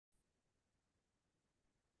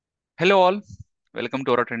Hello all, welcome to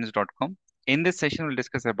oratrends.com. In this session, we'll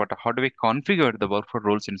discuss about how do we configure the workflow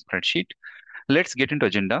rules in Spreadsheet. Let's get into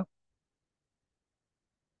agenda.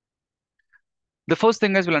 The first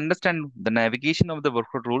thing is we'll understand the navigation of the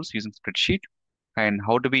workflow rules using Spreadsheet and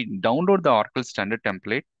how do we download the Oracle standard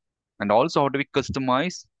template and also how do we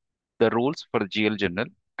customize the rules for the GL journal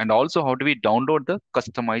and also how do we download the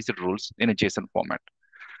customized rules in a JSON format.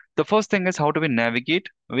 The first thing is how do we navigate?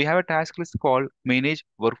 We have a task list called manage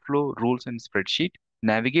workflow rules in spreadsheet.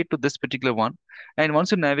 Navigate to this particular one. And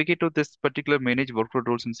once you navigate to this particular manage workflow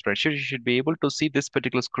rules in spreadsheet, you should be able to see this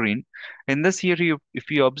particular screen. In this here,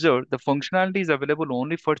 if you observe, the functionality is available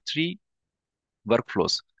only for three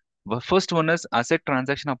workflows. The first one is asset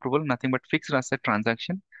transaction approval, nothing but fixed asset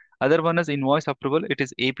transaction. Other one is invoice approval. It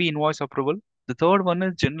is AP invoice approval. The third one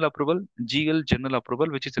is general approval, GL general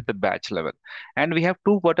approval, which is at the batch level. And we have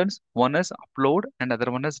two buttons. One is upload and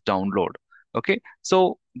other one is download. Okay.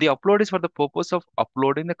 So the upload is for the purpose of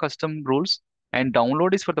uploading the custom rules and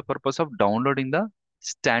download is for the purpose of downloading the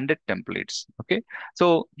standard templates. Okay.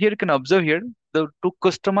 So here you can observe here to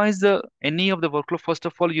customize the any of the workflow, first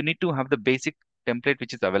of all, you need to have the basic template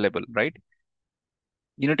which is available, right?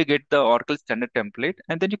 You need to get the Oracle standard template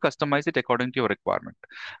and then you customize it according to your requirement.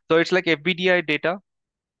 So it's like FBDI data,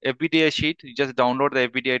 FBDI sheet. You just download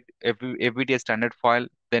the FBDI standard file.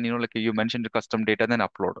 Then, like you mentioned, the custom data, then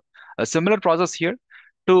upload. A similar process here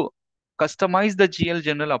to customize the GL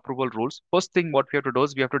general approval rules. First thing what we have to do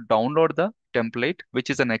is we have to download the template,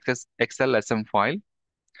 which is an Excel SM file.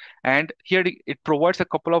 And here it provides a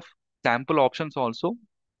couple of sample options also.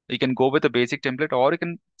 You can go with the basic template or you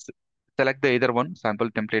can select the either one, sample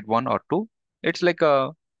template one or two. It's like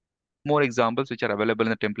more examples which are available in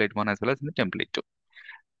the template one as well as in the template two.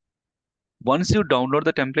 Once you download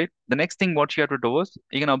the template, the next thing what you have to do is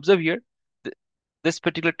you can observe here th- this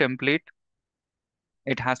particular template.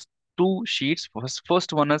 It has two sheets.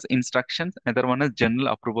 First one is instructions, other one is general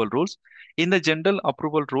approval rules. In the general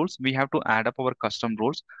approval rules, we have to add up our custom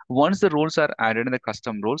rules. Once the rules are added in the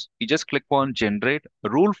custom rules, you just click on generate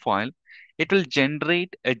rule file. It will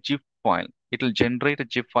generate a GIF file. It will generate a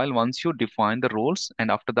GIF file once you define the rules. And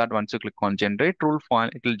after that, once you click on generate rule file,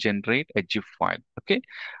 it will generate a GIF file. Okay.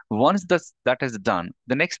 Once that is done,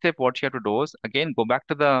 the next step, what you have to do is again go back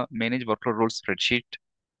to the manage workflow rules spreadsheet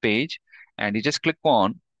page and you just click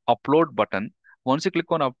on upload button. Once you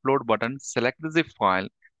click on upload button, select the zip file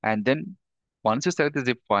and then once you select the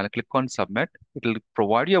zip file, click on submit. It will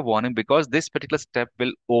provide you a warning because this particular step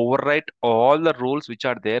will overwrite all the rules which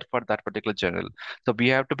are there for that particular journal. So we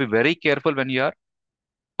have to be very careful when you are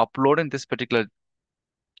uploading this particular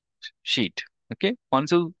sheet. Okay.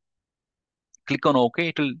 Once you click on OK,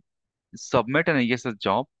 it will submit an ESS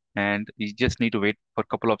job and you just need to wait for a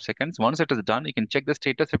couple of seconds. Once it is done, you can check the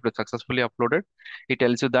status if it is successfully uploaded. It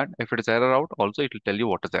tells you that if it is error out, also it will tell you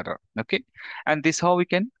what is error. Okay. And this how we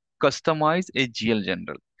can customize a GL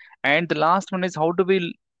general. And the last one is how do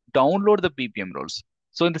we download the BPM rules.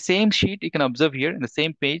 So in the same sheet, you can observe here in the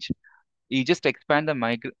same page, you just expand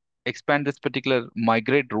this particular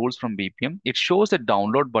migrate rules from BPM. It shows a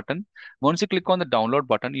download button. Once you click on the download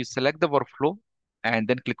button, you select the workflow and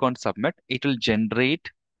then click on submit. It will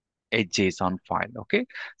generate a JSON file. Okay.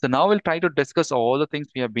 So now we'll try to discuss all the things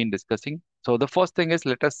we have been discussing. So the first thing is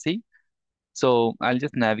let us see. So I'll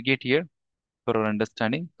just navigate here for our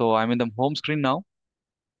understanding. So I'm in the home screen now.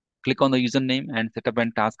 Click on the username and setup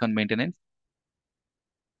and task and maintenance.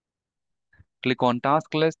 Click on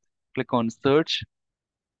task list. Click on search.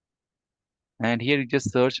 And here you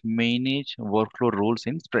just search manage workflow rules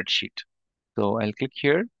in spreadsheet. So I'll click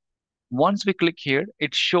here. Once we click here,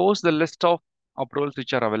 it shows the list of approvals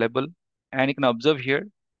which are available. And you can observe here,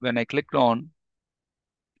 when I click on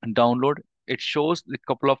download, it shows a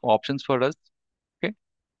couple of options for us. Okay.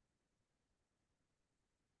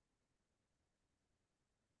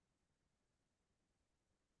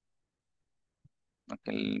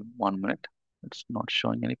 Okay, 1 minute. It's not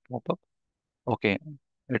showing any pop-up. Okay.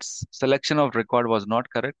 Its selection of record was not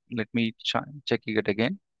correct. Let me check it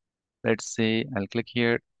again. Let's say I'll click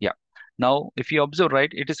here. Yeah. Now, if you observe, right,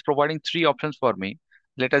 it is providing three options for me.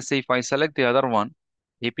 Let us say if I select the other one,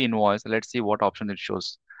 AP invoice, let's see what option it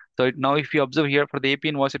shows. So now if you observe here for the AP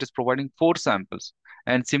invoice, it is providing four samples.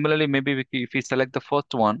 And similarly, maybe if we select the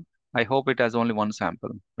first one, I hope it has only one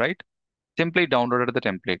sample, right? Simply downloaded the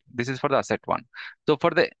template. This is for the asset one. So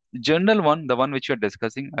for the general one, the one which you're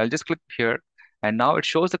discussing, I'll just click here. And now it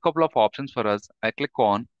shows a couple of options for us. I click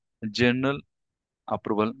on general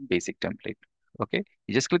approval basic template. Okay,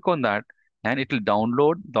 you just click on that and it will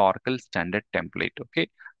download the Oracle standard template. Okay,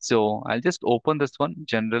 so I'll just open this one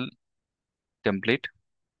general template.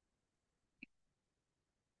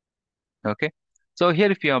 Okay. So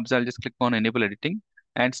here, if you observe, I'll just click on enable editing,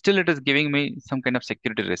 and still it is giving me some kind of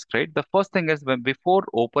security risk, right? The first thing is when before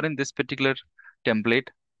opening this particular template,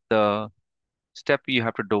 the step you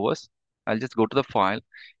have to do is, I'll just go to the file.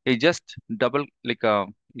 You just double click,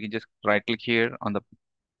 you can just right click here on the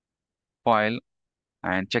file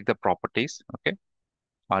and check the properties. Okay.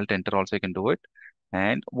 Alt enter also you can do it.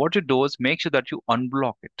 And what you do is make sure that you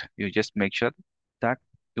unblock it. You just make sure that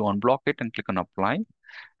you unblock it and click on apply,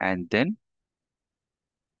 and then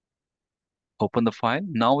open the file.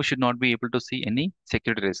 Now we should not be able to see any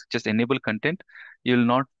security risk. Just enable content. You will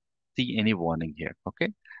not see any warning here.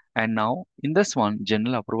 Okay. And now in this one,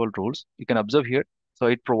 general approval rules, you can observe here. So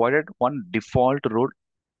it provided one default rule,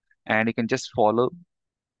 and you can just follow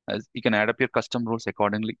as you can add up your custom rules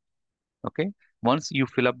accordingly. Okay. Once you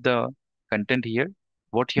fill up the content here,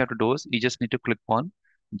 what you have to do is you just need to click on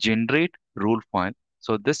generate rule file.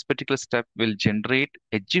 So this particular step will generate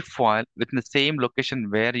a GIF file within the same location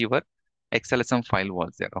where your XLSM file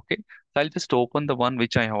was there. Okay. So I'll just open the one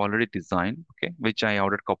which I have already designed. Okay. Which I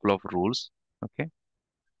ordered a couple of rules. Okay.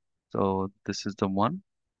 So this is the one.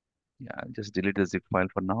 Yeah, I'll just delete the zip file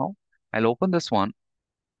for now. I'll open this one.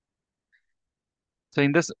 So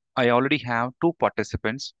in this, I already have two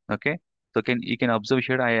participants. Okay. So can you can observe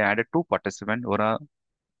here I added two participants, or a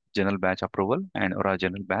general batch approval and or a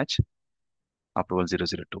general batch approval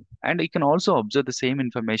 002. And you can also observe the same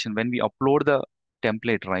information when we upload the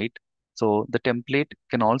template, right? So the template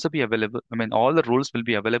can also be available. I mean, all the rules will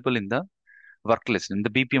be available in the work list, in the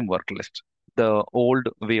BPM work list, the old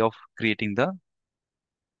way of creating the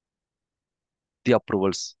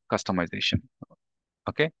approvals customization.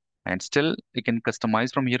 Okay. And still you can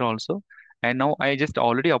customize from here also. And now I just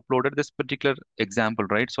already uploaded this particular example,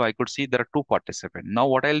 right? So I could see there are two participants. Now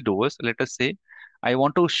what I'll do is, let us say I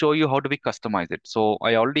want to show you how do we customize it. So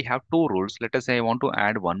I already have two rules. Let us say I want to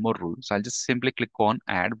add one more rule, so I'll just simply click on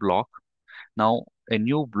add block. Now a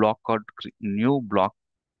new block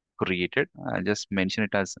created. I'll just mention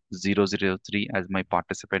it as 003 as my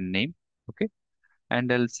participant name. Okay.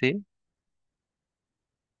 And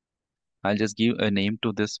I'll just give a name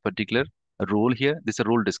to this particular role here. This is a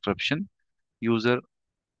role description. User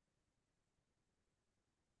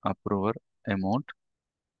approver amount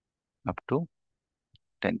up to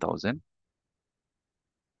 10,000.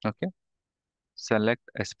 Okay. Select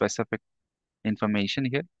a specific information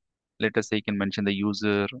here. Let us say you can mention the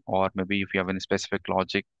user, or maybe if you have any specific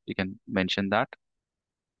logic, you can mention that.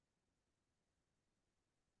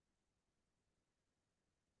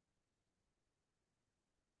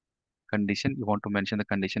 Condition, you want to mention the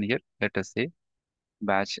condition here. Let us say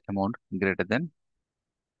batch amount greater than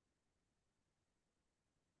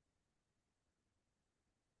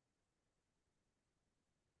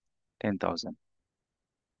 10,000.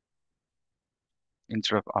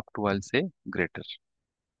 Instead of up to, I'll say greater.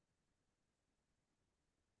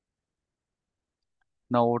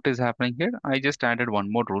 Now what is happening here? I just added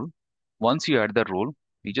one more rule. Once you add the rule,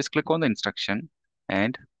 you just click on the instruction,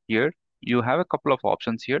 and here you have a couple of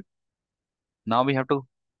options here. Now we have to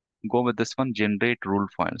go with this one, generate rule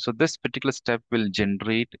file. So this particular step will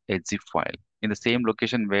generate a zip file in the same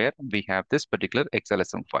location where we have this particular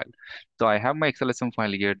XLSM file. So I have my XLSM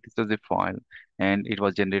file here. This is the file, and it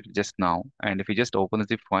was generated just now. And if you just open the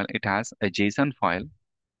zip file, it has a JSON file,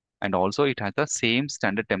 and also it has the same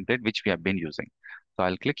standard template which we have been using. So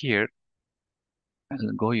I'll click here.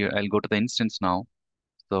 I'll go here. I'll go to the instance now.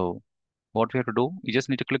 So what we have to do, you just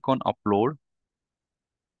need to click on upload,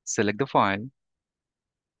 select the file,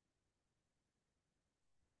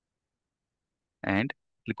 and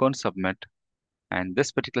click on submit. And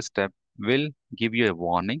this particular step will give you a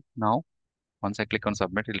warning. Now once I click on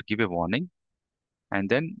submit, it'll give you a warning, and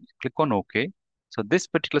then click on OK. So this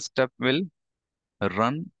particular step will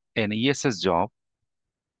run an ESS job.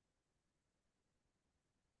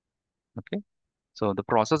 Okay. So the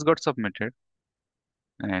process got submitted,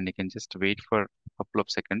 and you can just wait for a couple of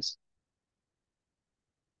seconds.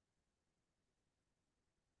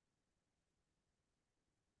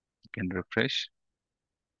 You can refresh.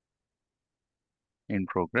 In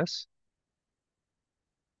progress.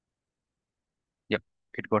 Yep,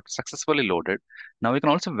 it got successfully loaded. Now we can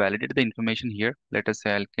also validate the information here. Let us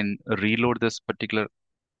say I can reload this particular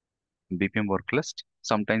BPM work list.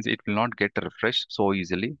 Sometimes it will not get refreshed so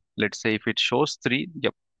easily. Let's say if it shows three,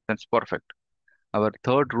 yep, that's perfect. Our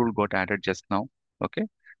third rule got added just now. Okay.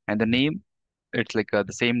 And the name, it's like the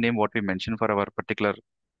same name what we mentioned for our particular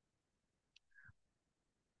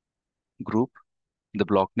group, the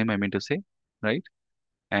block name, I mean to say, right?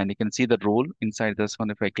 And you can see the role inside this one.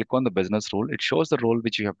 If I click on the business role, it shows the role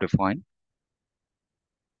which you have defined.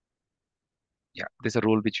 Yeah, there's a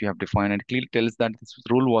rule which we have defined and clearly tells that this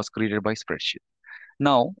rule was created by spreadsheet.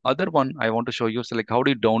 Now, other one I want to show you, so like how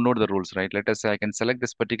do you download the rules, right? Let us say I can select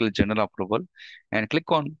this particular general approval and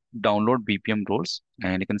click on download BPM rules,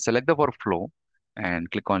 and you can select the workflow and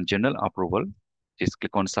click on general approval. Just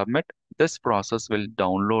click on submit. This process will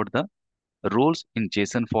download the rules in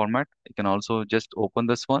JSON format. You can also just open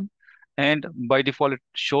this one. And by default, it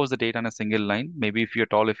shows the data in a single line. Maybe if you're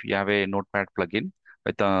at all, if you have a Notepad plugin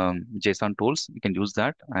with JSON tools, you can use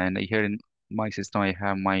that. And here in my system,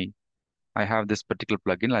 I have this particular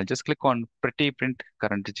plugin. I'll just click on pretty print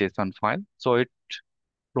current JSON file. So it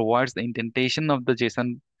provides the indentation of the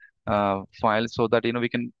JSON file so that we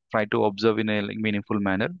can try to observe in a like, meaningful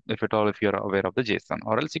manner, if at all if you're aware of the JSON.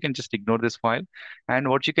 Or else you can just ignore this file. And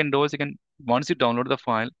what you can do is you can once you download the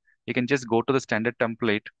file, you can just go to the standard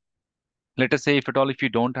template. Let us say if at all if you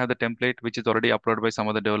don't have the template which is already uploaded by some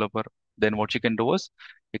other developer, then what you can do is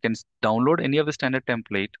you can download any of the standard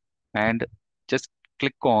template and just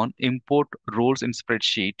click on import rules in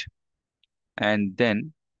spreadsheet, and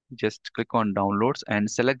then just click on downloads and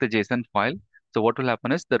select the JSON file. So what will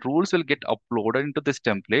happen is the rules will get uploaded into this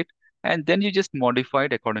template, and then you just modify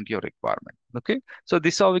it according to your requirement. Okay. So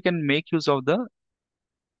this is how we can make use of the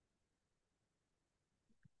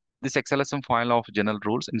this XLSM file of general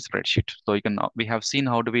rules in spreadsheet. So you can we have seen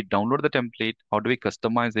how do we download the template, how do we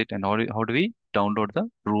customize it, and how do we download the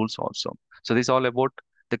rules also. So this is all about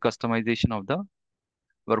the customization of the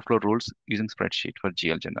workflow rules using spreadsheet for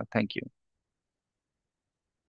GL General. Thank you.